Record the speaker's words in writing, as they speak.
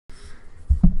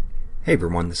Hey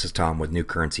everyone, this is Tom with New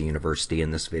Currency University.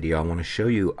 In this video, I want to show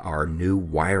you our new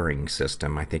wiring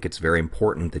system. I think it's very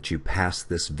important that you pass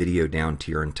this video down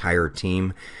to your entire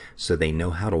team so they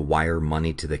know how to wire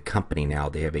money to the company now.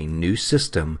 They have a new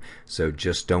system, so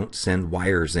just don't send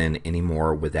wires in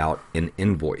anymore without an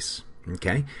invoice.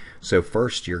 Okay, so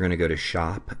first you're going to go to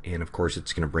shop, and of course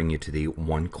it's going to bring you to the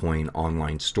OneCoin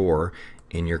online store,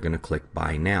 and you're going to click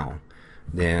buy now.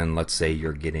 Then let's say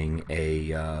you're getting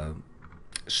a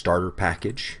starter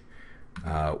package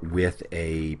with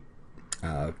a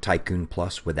Tycoon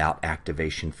Plus without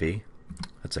activation fee.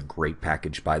 That's a great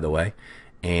package, by the way.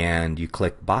 And you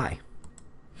click buy.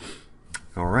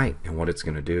 All right, and what it's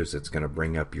going to do is it's going to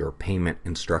bring up your payment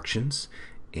instructions,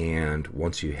 and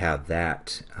once you have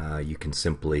that, you can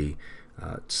simply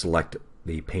select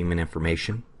the payment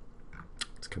information.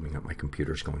 It's coming up. My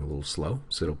computer's going a little slow,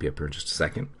 so it'll be up here in just a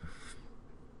second.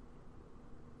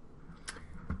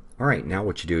 Alright, now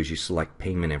what you do is you select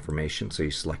payment information, so you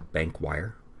select bank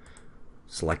wire,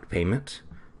 select payment,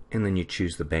 and then you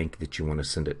choose the bank that you want to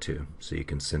send it to. So you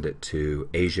can send it to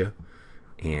Asia,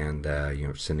 and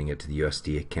you're sending it to the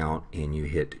USD account, and you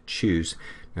hit choose.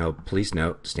 Now please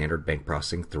note, standard bank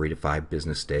processing 3 to 5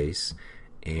 business days,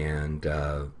 and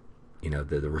the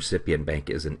recipient bank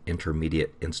is an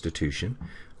intermediate institution,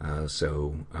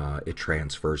 so it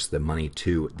transfers the money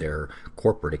to their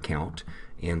corporate account.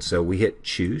 And so we hit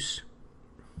choose,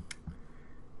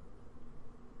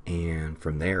 and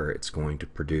from there it's going to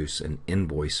produce an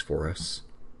invoice for us.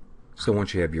 So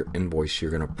once you have your invoice,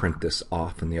 you're going to print this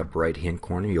off in the upper right hand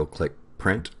corner. You'll click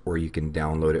print, or you can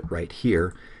download it right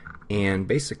here. And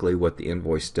basically what the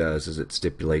invoice does is it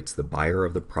stipulates the buyer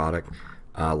of the product.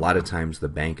 A lot of times the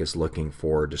bank is looking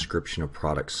for a description of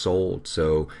products sold,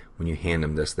 so when you hand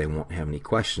them this they won't have any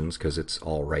questions because it's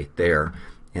all right there.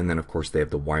 And then of course they have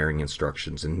the wiring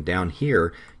instructions, and down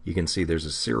here you can see there's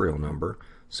a serial number,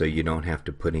 so you don't have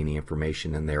to put any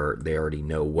information in there. They already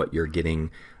know what you're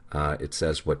getting. It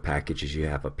says what packages you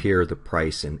have up here, the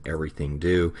price and everything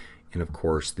due, and of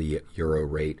course the euro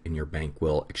rate, and your bank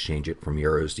will exchange it from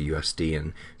euros to USD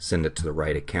and send it to the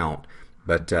right account.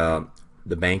 But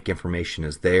the bank information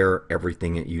is there,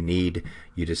 everything that you need.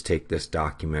 You just take this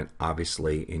document,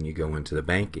 obviously, and you go into the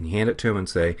bank and you hand it to them and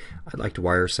say, I'd like to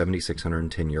wire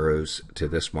 7,610 euros to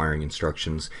this wiring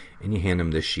instructions, and you hand them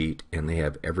this sheet, and they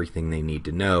have everything they need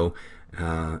to know,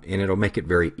 and it'll make it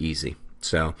very easy.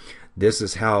 So this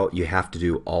is how you have to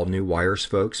do all new wires,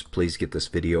 folks. Please get this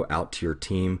video out to your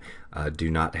team.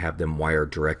 Do not have them wire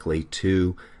directly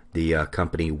to the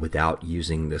company without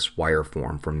using this wire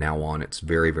form from now on. It's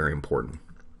very, very important.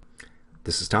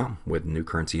 This is Tom with New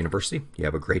Currency University. You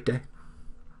have a great day.